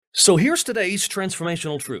So here's today's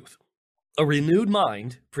transformational truth. A renewed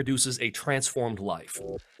mind produces a transformed life.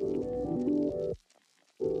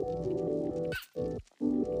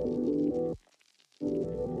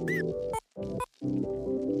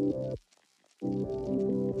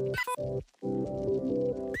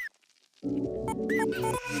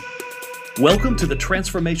 Welcome to the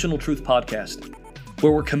Transformational Truth Podcast,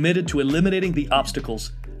 where we're committed to eliminating the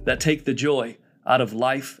obstacles that take the joy out of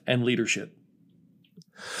life and leadership.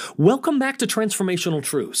 Welcome back to Transformational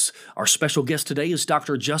Truths. Our special guest today is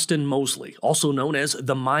Dr. Justin Mosley, also known as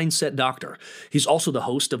the Mindset Doctor. He's also the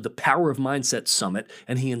host of the Power of Mindset Summit,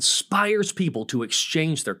 and he inspires people to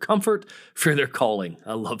exchange their comfort for their calling.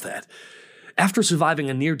 I love that. After surviving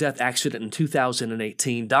a near-death accident in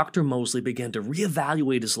 2018, Dr. Mosley began to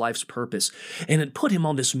reevaluate his life's purpose, and it put him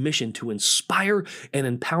on this mission to inspire and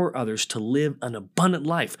empower others to live an abundant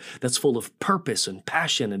life that's full of purpose and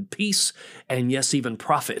passion and peace and, yes, even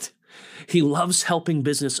profit. He loves helping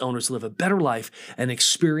business owners live a better life and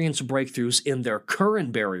experience breakthroughs in their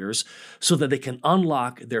current barriers so that they can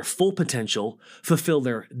unlock their full potential, fulfill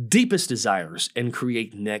their deepest desires, and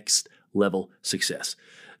create next-level success.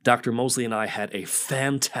 Dr. Mosley and I had a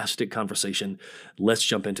fantastic conversation. Let's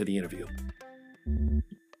jump into the interview.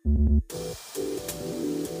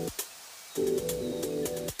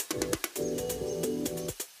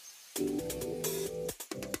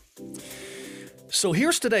 So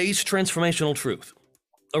here's today's transformational truth.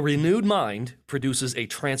 A renewed mind produces a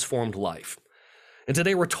transformed life. And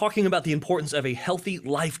today we're talking about the importance of a healthy,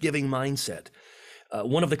 life-giving mindset.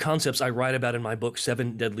 One of the concepts I write about in my book,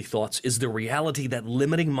 7 Deadly Thoughts, is the reality that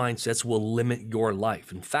limiting mindsets will limit your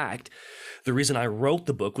life. In fact, the reason I wrote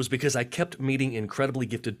the book was because I kept meeting incredibly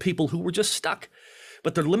gifted people who were just stuck.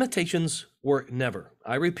 But their limitations were never,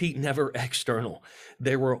 I repeat, never external.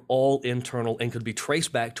 They were all internal and could be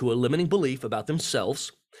traced back to a limiting belief about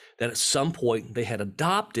themselves that at some point they had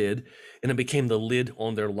adopted, and it became the lid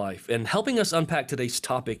on their life. And helping us unpack today's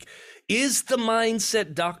topic is the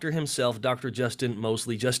mindset doctor himself, Dr. Justin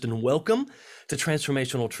Mosley. Justin, welcome to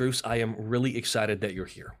Transformational Truths. I am really excited that you're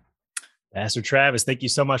here. Pastor Travis, thank you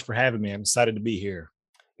so much for having me. I'm excited to be here.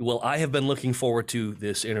 Well, I have been looking forward to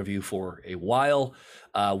this interview for a while.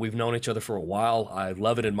 We've known each other for a while. I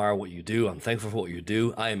love and admire what you do. I'm thankful for what you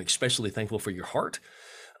do. I am especially thankful for your heart,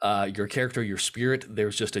 your character, your spirit.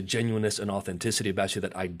 There's just a genuineness and authenticity about you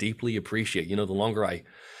that I deeply appreciate. You know, the longer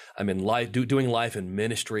I'm in life, doing life and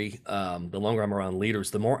ministry, the longer I'm around leaders,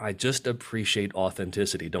 the more I just appreciate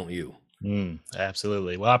authenticity, don't you?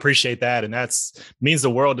 Absolutely. Well, I appreciate that. And that's means the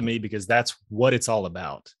world to me because that's what it's all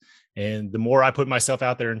about. And the more I put myself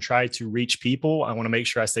out there and try to reach people, I want to make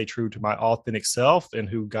sure I stay true to my authentic self and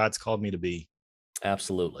who God's called me to be.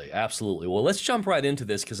 Absolutely. Absolutely. Well, let's jump right into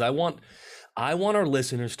this because I want our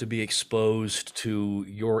listeners to be exposed to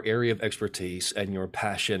your area of expertise and your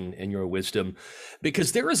passion and your wisdom,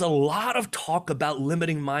 because there is a lot of talk about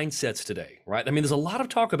limiting mindsets today, right? I mean, there's a lot of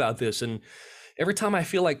talk about this. And every time I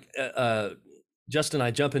feel like Justin and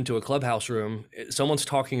I jump into a clubhouse room, someone's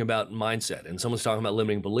talking about mindset and someone's talking about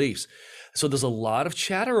limiting beliefs. So there's a lot of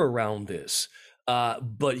chatter around this.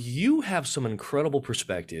 But you have some incredible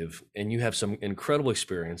perspective and you have some incredible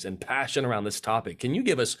experience and passion around this topic. Can you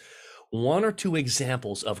give us one or two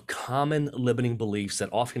examples of common limiting beliefs that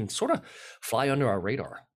often sort of fly under our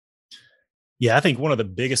radar? Yeah, I think one of the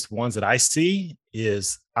biggest ones that I see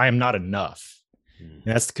is I am not enough.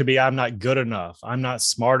 And could be I'm not good enough. I'm not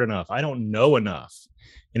smart enough. I don't know enough.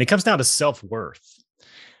 And it comes down to self-worth.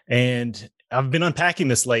 And I've been unpacking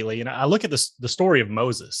this lately. And I look at the story of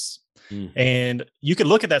Moses. And you could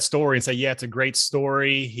look at that story and say, yeah, it's a great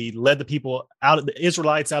story. He led the people out of the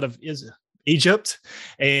Israelites out of Egypt.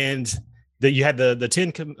 And you had the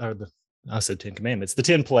 10 commandments, the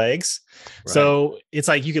 10 plagues. Right. So it's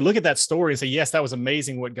like you could look at that story and say, yes, that was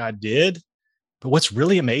amazing what God did. But what's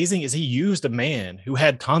really amazing is he used a man who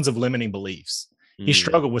had tons of limiting beliefs. He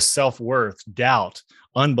struggled with self-worth, doubt,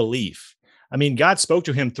 unbelief. I mean, God spoke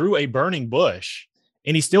to him through a burning bush,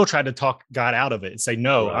 and he still tried to talk God out of it and say,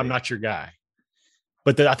 no, right. I'm not your guy.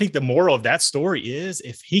 But I think the moral of that story is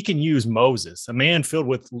if he can use Moses, a man filled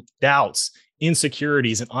with doubts,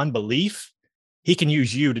 insecurities, and unbelief, he can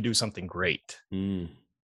use you to do something great.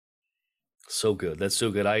 So good. That's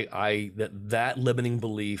so good. That limiting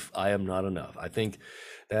belief, I am not enough. I think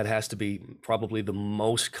that has to be probably the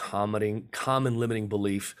most common limiting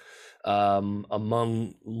belief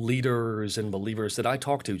among leaders and believers that I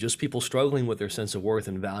talk to, just people struggling with their sense of worth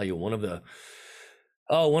and value. One of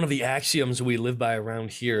the axioms we live by around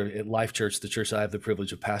here at Life Church, the church I have the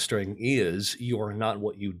privilege of pastoring, is you are not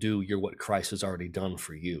what you do, you're what Christ has already done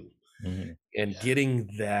for you. Mhm. And Yeah. getting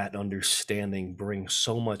that understanding brings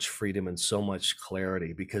so much freedom and so much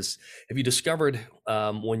clarity. Because if you discovered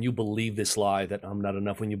when you believe this lie that I'm not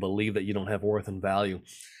enough, when you believe that you don't have worth and value,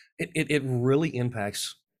 it really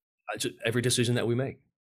impacts every decision that we make.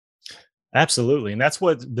 Absolutely. And that's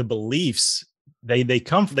what the beliefs they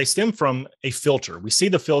stem from a filter. We see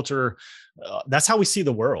the filter. That's how we see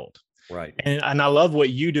the world. Right. And I love what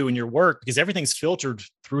you do in your work because everything's filtered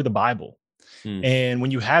through the Bible. Mm. And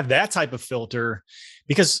when you have that type of filter,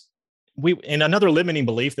 because and another limiting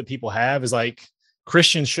belief that people have is like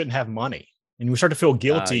Christians shouldn't have money. And we start to feel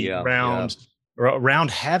guilty Yeah.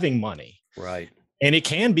 around having money. Right. And it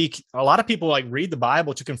can be a lot of people like read the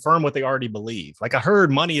Bible to confirm what they already believe. Like I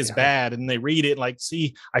heard money is Yeah. bad, and they read it like,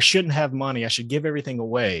 see, I shouldn't have money. I should give everything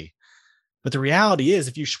away. But the reality is,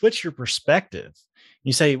 if you switch your perspective,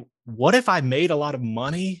 you say, what if I made a lot of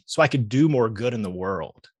money so I could do more good in the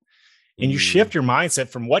world? And you shift your mindset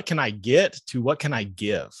from what can I get to what can I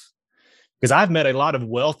give? Because I've met a lot of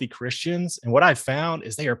wealthy Christians, and what I've found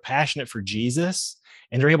is they are passionate for Jesus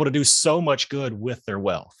and they're able to do so much good with their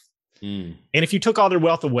wealth. Mm. And if you took all their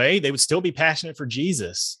wealth away, they would still be passionate for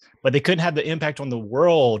Jesus, but they couldn't have the impact on the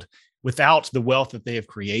world without the wealth that they have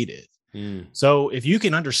created. Mm. So if you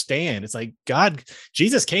can understand, it's like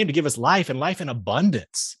Jesus came to give us life and life in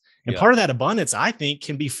abundance. And part of that abundance, I think,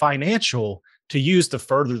 can be financial to use to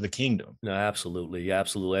further the kingdom. No, absolutely.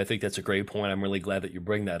 Absolutely. I think that's a great point. I'm really glad that you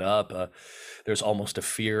bring that up. There's almost a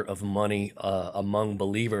fear of money among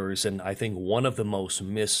believers. And I think one of the most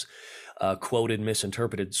quoted,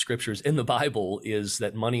 misinterpreted scriptures in the Bible is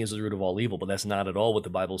that money is the root of all evil, but that's not at all what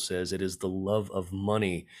the Bible says. It is the love of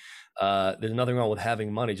money. There's nothing wrong with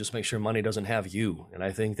having money. Just make sure money doesn't have you. And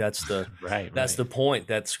I think that's the that's the point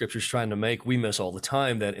that Scripture's trying to make. We miss all the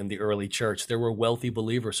time that in the early church, there were wealthy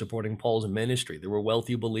believers supporting Paul's ministry. There were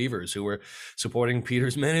wealthy believers who were supporting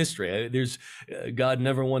Peter's ministry. God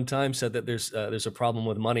never one time said that there's a problem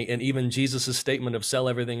with money. And even Jesus's statement of sell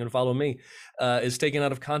everything and follow me is taken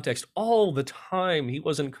out of context all the time. He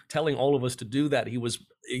wasn't telling all of us to do that. He was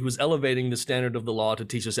elevating the standard of the law to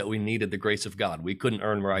teach us that we needed the grace of God. We couldn't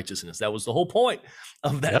earn righteousness. That was the whole point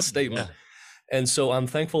of that statement. Yeah. And so I'm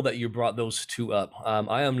thankful that you brought those two up.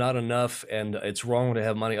 I am not enough, and it's wrong to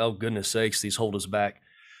have money. Oh, goodness sakes, these hold us back.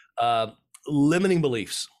 Limiting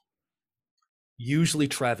beliefs usually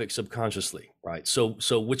traffic subconsciously, right? So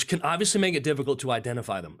which can obviously make it difficult to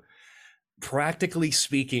identify them. Practically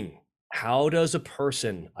speaking, how does a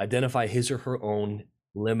person identify his or her own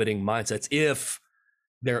limiting mindsets if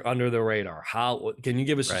they're under the radar? How can you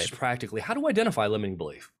give us just practically, how do we identify limiting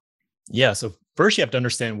belief? Yeah. So first you have to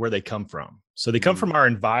understand where they come from. So they come from our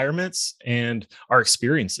environments and our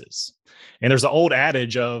experiences. And there's an old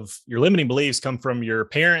adage of your limiting beliefs come from your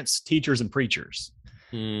parents, teachers, and preachers.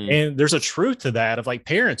 And there's a truth to that of like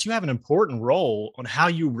parents, you have an important role on how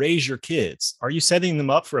you raise your kids. Are you setting them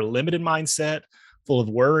up for a limited mindset full of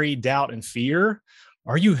worry, doubt, and fear?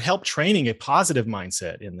 Are you help training a positive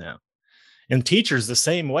mindset in them? And teachers the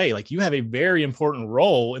same way. Like you have a very important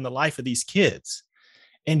role in the life of these kids.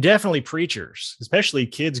 And definitely preachers, especially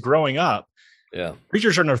kids growing up. Yeah.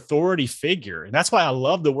 Preachers are an authority figure. And that's why I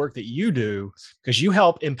love the work that you do, because you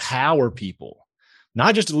help empower people,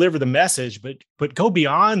 not just deliver the message, but go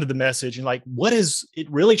beyond the message and like, what is it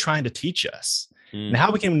really trying to teach us? And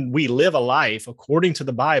how we live a life according to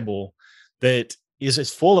the Bible that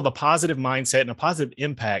is full of a positive mindset and a positive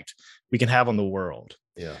impact we can have on the world.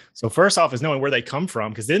 Yeah. So first off is knowing where they come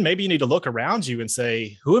from, because then maybe you need to look around you and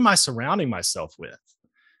say, who am I surrounding myself with?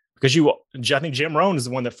 Because I think Jim Rohn is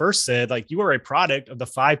the one that first said, like, you are a product of the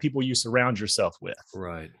 5 people you surround yourself with.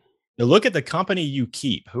 Right. Now look at the company you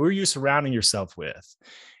keep. Who are you surrounding yourself with?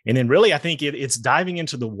 And then really, I think it's diving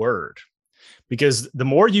into the word, because the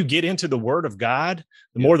more you get into the word of God,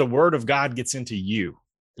 the more the word of God gets into you.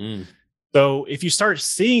 So if you start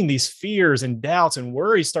seeing these fears and doubts and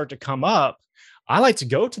worries start to come up, I like to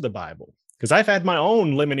go to the Bible because I've had my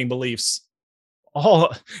own limiting beliefs.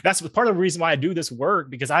 That's part of the reason why I do this work,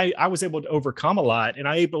 because I was able to overcome a lot and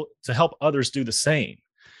I'm able to help others do the same.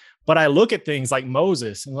 But I look at things like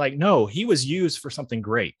Moses and like, no, he was used for something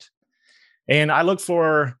great. And I look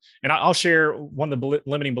for, and I'll share one of the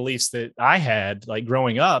limiting beliefs that I had like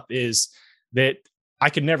growing up is that I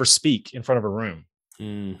could never speak in front of a room.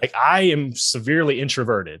 Like I am severely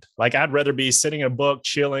introverted. Like I'd rather be sitting in a book,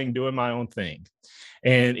 chilling, doing my own thing.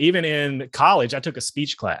 And even in college, I took a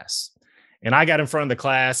speech class and I got in front of the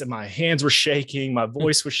class and my hands were shaking. My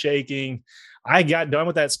voice was shaking. I got done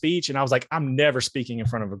with that speech and I was like, I'm never speaking in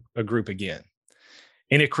front of a group again.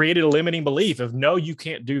 And it created a limiting belief of, no, you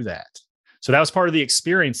can't do that. So that was part of the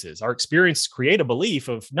experiences. Our experiences create a belief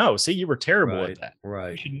of, no, see, you were terrible at that.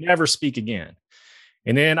 Right. You should never speak again.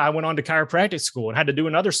 And then I went on to chiropractic school and had to do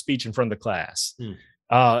another speech in front of the class.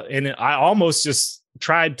 And I almost just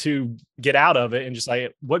tried to get out of it and just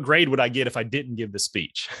like, what grade would I get if I didn't give the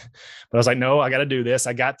speech? But I was like, no, I got to do this.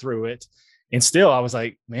 I got through it. And still I was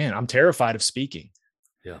like, man, I'm terrified of speaking.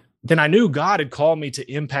 Yeah. Then I knew God had called me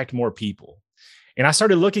to impact more people. And I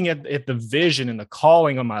started looking at the vision and the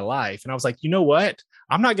calling on my life. And I was like, you know what?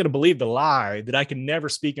 I'm not going to believe the lie that I can never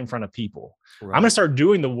speak in front of people. Right. I'm going to start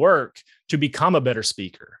doing the work to become a better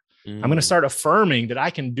speaker. I'm going to start affirming that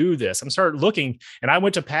I can do this. I'm start looking, and I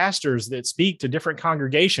went to pastors that speak to different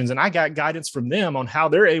congregations, and I got guidance from them on how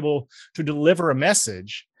they're able to deliver a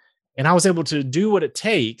message. And I was able to do what it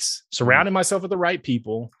takes, surrounding myself with the right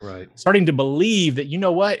people, starting to believe that, you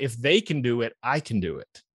know what, if they can do it, I can do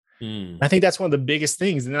it. I think that's one of the biggest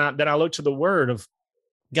things. And then I look to the word of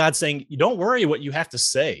God saying, you don't worry what you have to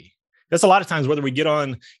say. That's a lot of times, whether we get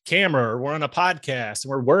on camera or we're on a podcast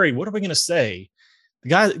and we're worried, what are we going to say?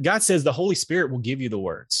 God says the Holy Spirit will give you the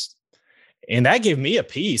words. And that gave me a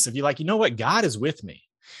peace of you like, you know what? God is with me.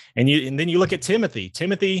 And then you look at Timothy,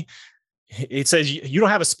 it says you don't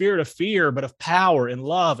have a spirit of fear, but of power and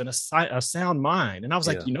love and a sound mind. And I was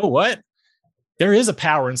like, you know what? There is a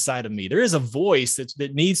power inside of me. There is a voice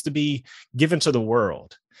that needs to be given to the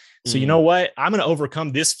world. So you know what? I'm going to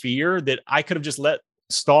overcome this fear that I could have just let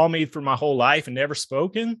stall me for my whole life and never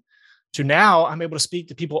spoken, to now I'm able to speak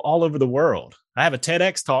to people all over the world. I have a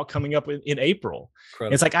TEDx talk coming up in April.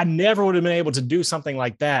 It's like I never would have been able to do something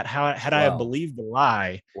like that had I have believed the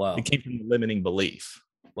lie that came from the limiting belief.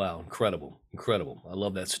 Wow, incredible. I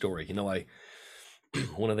love that story. You know,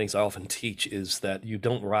 one of the things I often teach is that you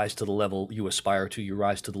don't rise to the level you aspire to, you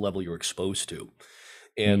rise to the level you're exposed to.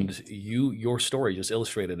 And your story just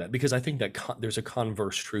illustrated that, because I think that there's a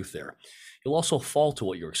converse truth there. You'll also fall to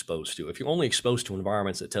what you're exposed to. If you're only exposed to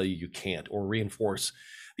environments that tell you you can't or reinforce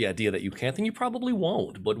the idea that you can't, then you probably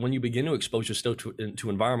won't. But when you begin to expose yourself to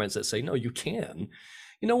environments that say, no, you can,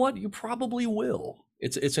 you know what? You probably will.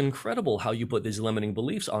 It's incredible how you put these limiting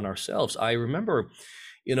beliefs on ourselves. I remember,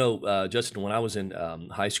 Justin, when I was in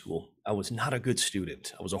high school, I was not a good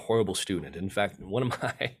student. I was a horrible student. In fact,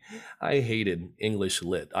 I hated English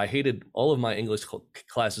Lit. I hated all of my English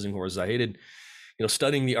classes and courses. I hated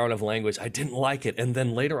studying the art of language. I didn't like it. And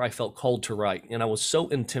then later I felt called to write. And I was so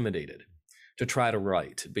intimidated to try to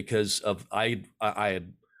write because I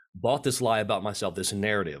had bought this lie about myself, this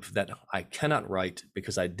narrative that I cannot write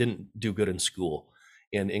because I didn't do good in school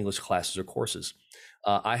in English classes or courses.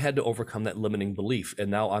 I had to overcome that limiting belief.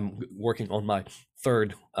 And now I'm working on my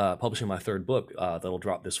publishing my third book that'll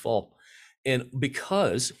drop this fall. And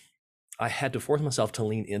because I had to force myself to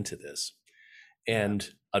lean into this and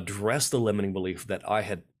address the limiting belief that I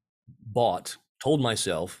had told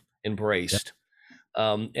myself, embraced.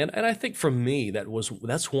 And I think for me,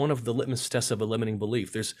 that's one of the litmus tests of a limiting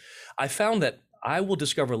belief. I found that I will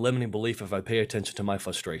discover a limiting belief if I pay attention to my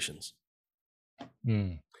frustrations.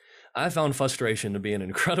 I found frustration to be an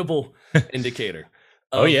incredible indicator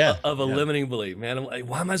of a limiting belief. Man, I'm like,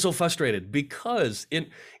 why am I so frustrated? Because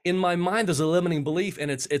in my mind, there's a limiting belief, and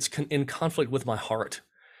it's in conflict with my heart.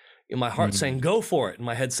 In my heart saying, go for it. And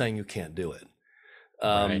my head saying, you can't do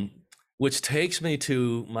it. Which takes me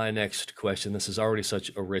to my next question. This is already such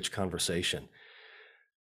a rich conversation.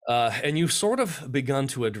 And you've sort of begun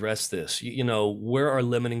to address this, where our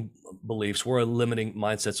limiting beliefs, where our limiting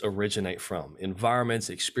mindsets originate from, environments,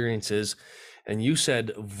 experiences, and you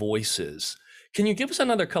said voices. Can you give us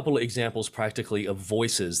another couple of examples practically of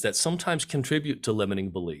voices that sometimes contribute to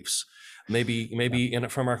limiting beliefs? Maybe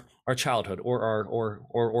from our childhood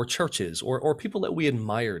or churches or people that we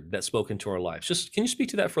admired that spoke into our lives. Just can you speak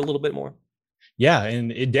to that for a little bit more? Yeah,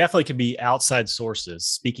 and it definitely could be outside sources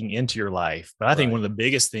speaking into your life. But I think one of the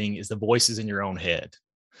biggest thing is the voices in your own head.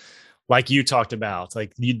 Like you talked about,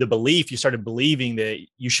 like the belief, you started believing that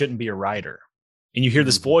you shouldn't be a writer. And you hear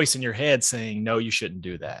this voice in your head saying, no, you shouldn't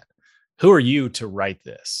do that. Who are you to write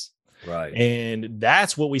this? Right. And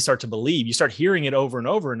that's what we start to believe. You start hearing it over and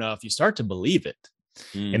over enough, you start to believe it.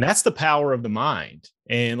 And that's the power of the mind.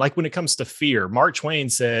 And like when it comes to fear, Mark Twain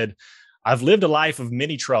said, I've lived a life of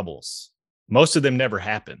many troubles. Most of them never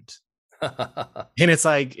happened. And it's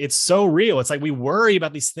like, it's so real. It's like we worry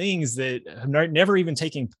about these things that have never even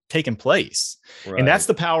taken place. Right. And that's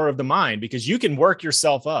the power of the mind, because you can work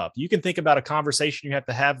yourself up. You can think about a conversation you have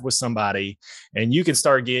to have with somebody, and you can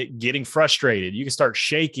start getting frustrated. You can start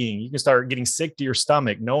shaking. You can start getting sick to your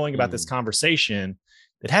stomach, knowing about this conversation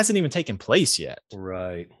that hasn't even taken place yet.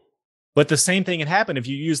 Right. But the same thing can happen if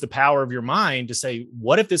you use the power of your mind to say,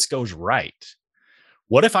 what if this goes right?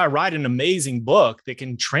 What if I write an amazing book that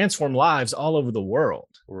can transform lives all over the world?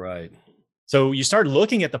 Right. So you start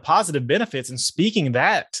looking at the positive benefits and speaking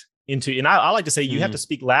that into, and I like to say you have to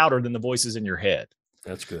speak louder than the voices in your head.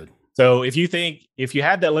 That's good. So if you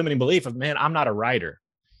have that limiting belief of, man, I'm not a writer,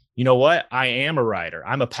 you know what? I am a writer.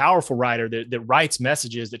 I'm a powerful writer that writes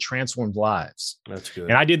messages that transforms lives. That's good.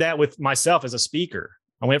 And I did that with myself as a speaker.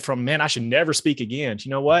 I went from, man, I should never speak again, to,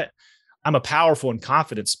 you know what? I'm a powerful and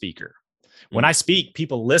confident speaker. When I speak,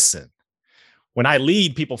 people listen. When I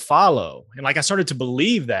lead, people follow. And like, I started to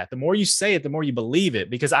believe that. The more you say it, the more you believe it,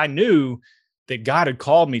 because I knew that God had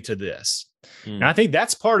called me to this. And I think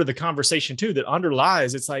that's part of the conversation too, that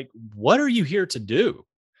underlies, it's like, what are you here to do?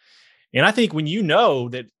 And I think when you know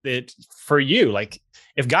that for you, like,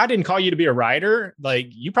 if God didn't call you to be a writer, like,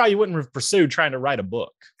 you probably wouldn't have pursued trying to write a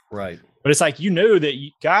book. Right. But it's like, you knew that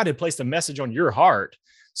God had placed a message on your heart.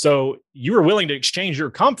 So you were willing to exchange your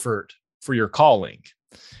comfort for your calling.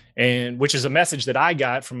 And which is a message that I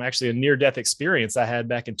got from actually a near-death experience I had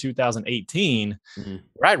back in 2018,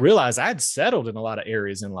 where I realized I had settled in a lot of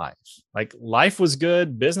areas in life. Like, life was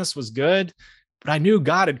good, business was good, but I knew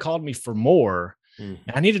God had called me for more. And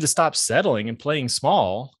I needed to stop settling and playing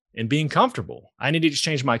small and being comfortable. I needed to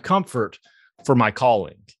exchange my comfort for my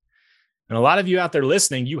calling. And a lot of you out there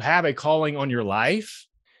listening, you have a calling on your life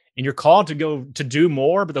and you're called to go to do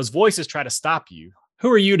more, but those voices try to stop you.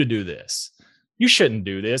 Who are you to do this? You shouldn't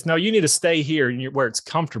do this. No, you need to stay here where it's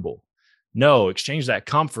comfortable. No, exchange that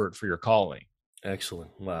comfort for your calling.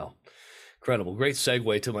 Excellent. Wow. Incredible. Great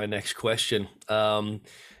segue to my next question.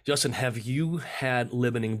 Justin, have you had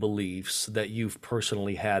limiting beliefs that you've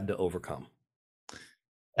personally had to overcome?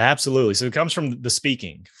 Absolutely. So it comes from the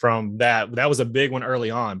speaking, from that. That was a big one early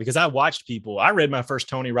on, because I watched people. I read my first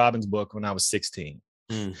Tony Robbins book when I was 16.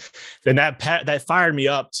 Then that fired me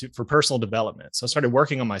up for personal development. So I started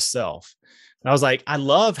working on myself. And I was like, I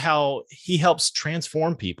love how he helps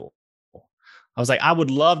transform people. I was like, I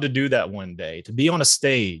would love to do that one day, to be on a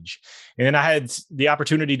stage. And then I had the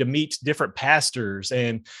opportunity to meet different pastors,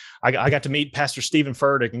 and I got to meet Pastor Stephen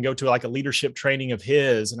Furtick and go to like a leadership training of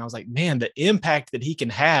his. And I was like, man, the impact that he can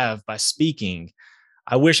have by speaking,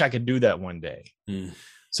 I wish I could do that one day.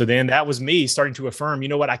 So then that was me starting to affirm, you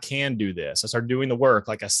know what, I can do this. I started doing the work,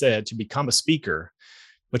 like I said, to become a speaker.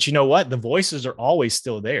 But you know what? The voices are always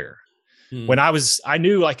still there. When I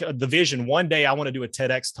knew like the vision, one day I want to do a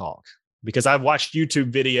TEDx talk, because I've watched YouTube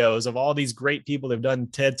videos of all these great people that have done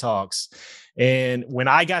TED Talks. And when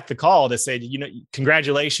I got the call that said, you know,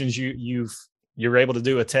 congratulations, you're able to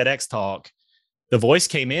do a TEDx talk, the voice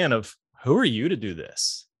came in of, who are you to do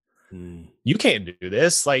this? You can't do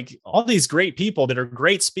this. Like, all these great people that are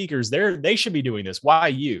great speakers, they should be doing this. Why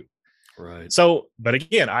you? Right. So, but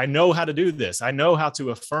again, I know how to do this. I know how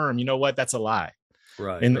to affirm, you know what, that's a lie.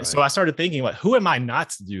 Right. And so I started thinking, about, who am I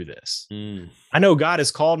not to do this? I know God has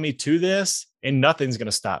called me to this, and nothing's going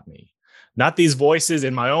to stop me. Not these voices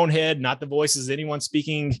in my own head, not the voices anyone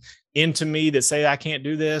speaking into me that say I can't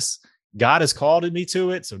do this. God has called me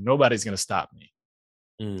to it, so nobody's going to stop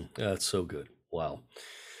me. That's so good. Wow.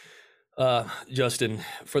 Justin,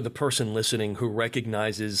 for the person listening who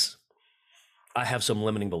recognizes I have some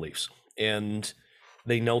limiting beliefs and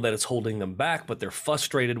they know that it's holding them back, but they're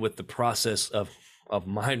frustrated with the process of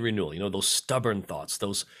mind renewal, you know, those stubborn thoughts,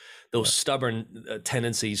 those stubborn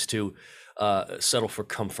tendencies to settle for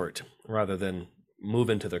comfort rather than move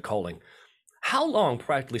into their calling. How long,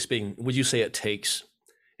 practically speaking, would you say it takes,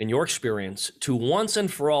 in your experience, to once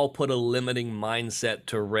and for all put a limiting mindset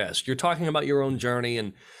to rest? You're talking about your own journey,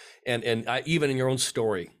 and even in your own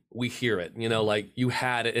story, we hear it, you know, like you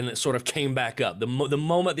had it and it sort of came back up. The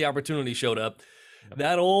moment the opportunity showed up,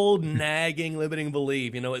 that old nagging limiting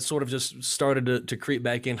belief, you know, it sort of just started to creep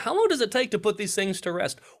back in. How long does it take to put these things to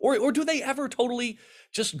rest? Or do they ever totally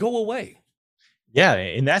just go away? Yeah.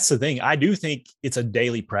 And that's the thing. I do think it's a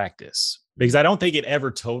daily practice, because I don't think it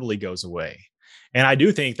ever totally goes away. And I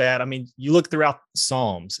do think that, I mean, you look throughout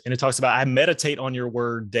Psalms and it talks about, I meditate on your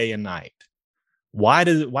word day and night. Why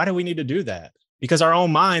do we need to do that? Because our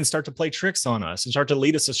own minds start to play tricks on us and start to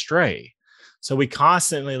lead us astray. So we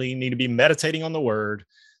constantly need to be meditating on the word,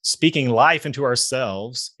 speaking life into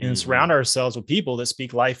ourselves, and surround ourselves with people that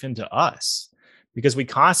speak life into us, because we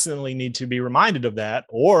constantly need to be reminded of that.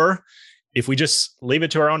 Or if we just leave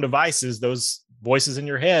it to our own devices, those voices in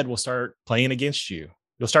your head will start playing against you.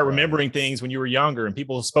 You'll start remembering things when you were younger and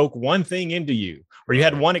people spoke one thing into you, or you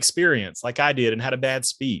had one experience like I did and had a bad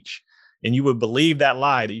speech, and you would believe that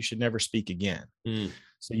lie that you should never speak again.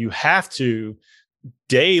 So you have to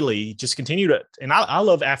daily just continue to, and I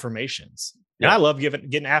love affirmations. And I love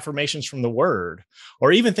getting affirmations from the word,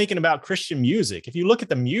 or even thinking about Christian music. If you look at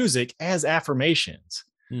the music as affirmations,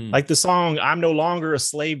 like the song, I'm no longer a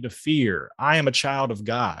slave to fear, I am a child of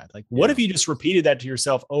God. Like, what if you just repeated that to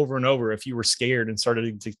yourself over and over if you were scared and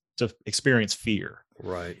started to experience fear?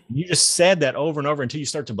 Right. You just said that over and over until you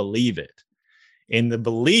start to believe it. And the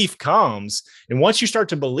belief comes. And once you start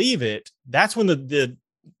to believe it, that's when the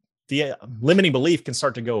limiting belief can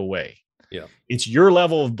start to go away. Yeah. It's your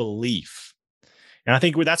level of belief. And I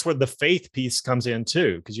think that's where the faith piece comes in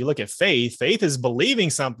too. Because you look at faith is believing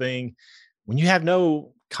something when you have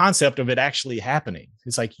no concept of it actually happening.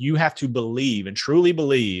 It's like you have to believe and truly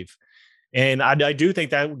believe. And I do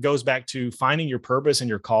think that goes back to finding your purpose and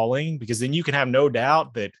your calling, because then you can have no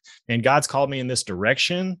doubt that, and God's called me in this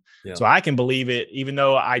direction. Yeah. So I can believe it, even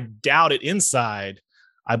though I doubt it inside.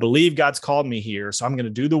 I believe God's called me here. So I'm going to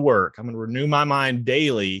do the work. I'm going to renew my mind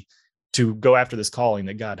daily to go after this calling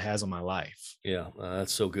that God has on my life. Yeah,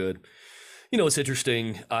 that's so good. You know, it's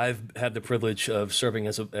interesting. I've had the privilege of serving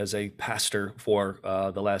as a pastor for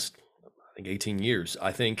the last, I think, 18 years.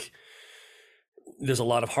 I think there's a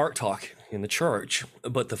lot of heart talk in the church,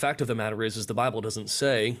 but the fact of the matter is the Bible doesn't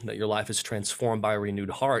say that your life is transformed by a renewed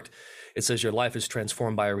heart. It says your life is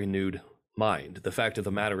transformed by a renewed mind. The fact of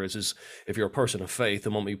the matter is if you're a person of faith,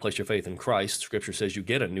 the moment you place your faith in Christ, Scripture says you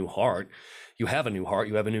get a new heart. You have a new heart,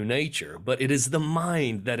 you have a new nature, but it is the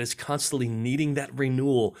mind that is constantly needing that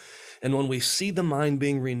renewal. And when we see the mind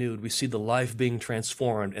being renewed, we see the life being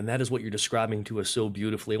transformed. And that is what you're describing to us so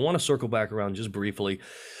beautifully. I want to circle back around just briefly,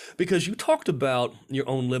 because you talked about your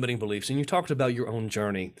own limiting beliefs and you talked about your own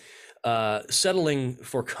journey, settling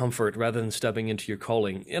for comfort rather than stepping into your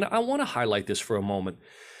calling. And I want to highlight this for a moment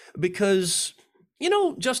because, you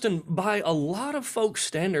know, Justin, by a lot of folks'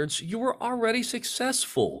 standards, you were already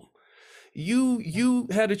successful. You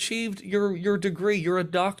had achieved your degree. You're a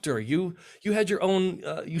doctor. You had your own.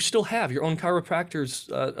 You still have your own chiropractor's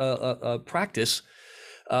practice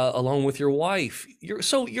along with your wife.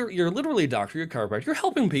 You're literally a doctor. You're a chiropractor. You're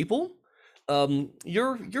helping people.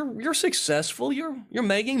 You're successful. You're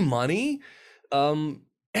making money, and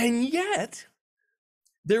yet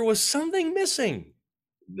there was something missing.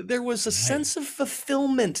 There was a sense of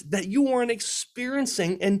fulfillment that you weren't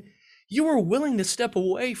experiencing, and you were willing to step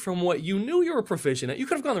away from what you knew you were proficient at. You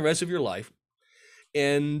could have gone the rest of your life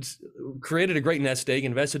and created a great nest egg,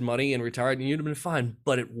 invested money, and retired, and you'd have been fine.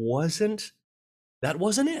 But that wasn't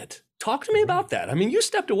it. Talk to me about that. I mean, you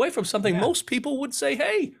stepped away from something most people would say,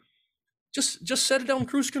 hey, just set it down,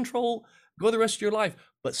 cruise control, go the rest of your life.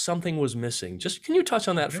 But something was missing. Can you touch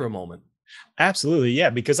on that for a moment? Absolutely. Yeah,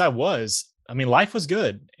 because life was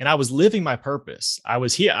good and I was living my purpose. I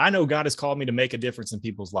was here. I know God has called me to make a difference in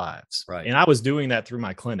people's lives. Right. And I was doing that through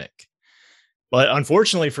my clinic. But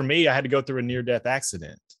unfortunately for me, I had to go through a near-death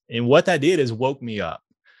accident. And what that did is woke me up.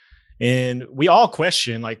 And we all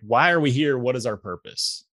question, like, why are we here? What is our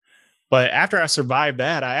purpose? But after I survived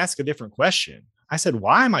that, I asked a different question. I said,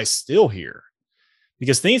 why am I still here?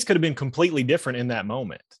 Because things could have been completely different in that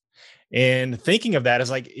moment. And thinking of that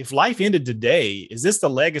is like, if life ended today, is this the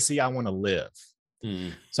legacy I want to live?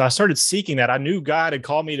 So I started seeking that. I knew God had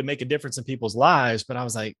called me to make a difference in people's lives, but I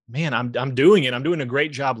was like, man, I'm doing it. I'm doing a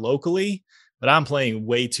great job locally, but I'm playing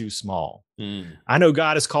way too small. I know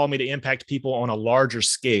God has called me to impact people on a larger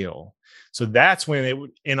scale. So that's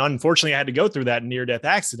when and unfortunately I had to go through that near-death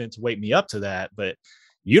accident to wake me up to that. But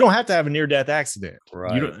you don't have to have a near-death accident.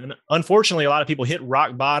 Right. Unfortunately, a lot of people hit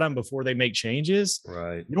rock bottom before they make changes.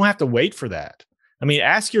 Right. You don't have to wait for that. I mean,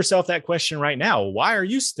 ask yourself that question right now. Why are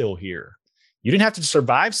you still here? You didn't have to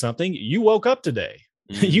survive something. You woke up today.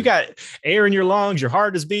 You got air in your lungs. Your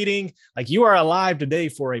heart is beating. Like, you are alive today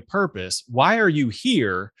for a purpose. Why are you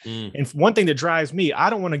here? And one thing that drives me,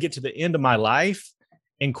 I don't want to get to the end of my life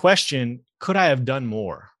and question, could I have done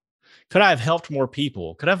more? Could I have helped more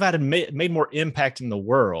people? Could I have made more impact in the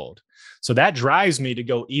world? So that drives me to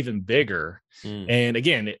go even bigger. And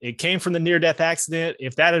again, it came from the near-death accident.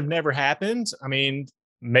 If that had never happened, I mean,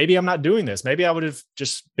 maybe I'm not doing this. Maybe I would have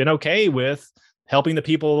just been okay with helping the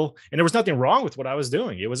people. And there was nothing wrong with what I was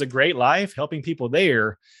doing. It was a great life helping people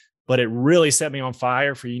there, but it really set me on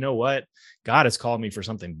fire for, you know what? God has called me for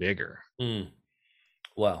something bigger.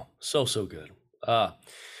 Wow. So good.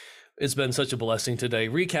 It's been such a blessing today.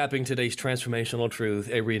 Recapping today's transformational truth,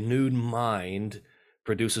 a renewed mind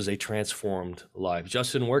produces a transformed life.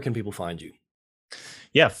 Justin, where can people find you?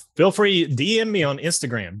 Yeah, feel free, DM me on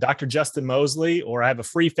Instagram, Dr. Justin Mosley, or I have a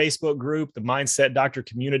free Facebook group, the Mindset Doctor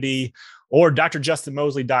Community, or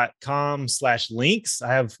drjustinmosley.com/links.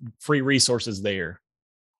 I have free resources there.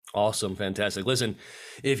 Awesome. Fantastic. Listen,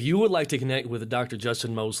 if you would like to connect with Dr.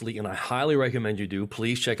 Justin Mosley, and I highly recommend you do,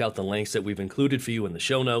 please check out the links that we've included for you in the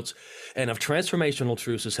show notes. And if Transformational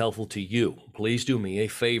Truths is helpful to you, please do me a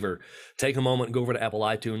favor. Take a moment, go over to Apple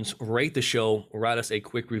iTunes, rate the show, write us a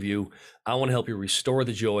quick review. I want to help you restore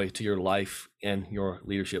the joy to your life and your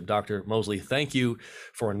leadership. Dr. Mosley, thank you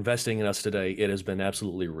for investing in us today. It has been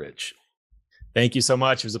absolutely rich. Thank you so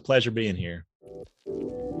much. It was a pleasure being here.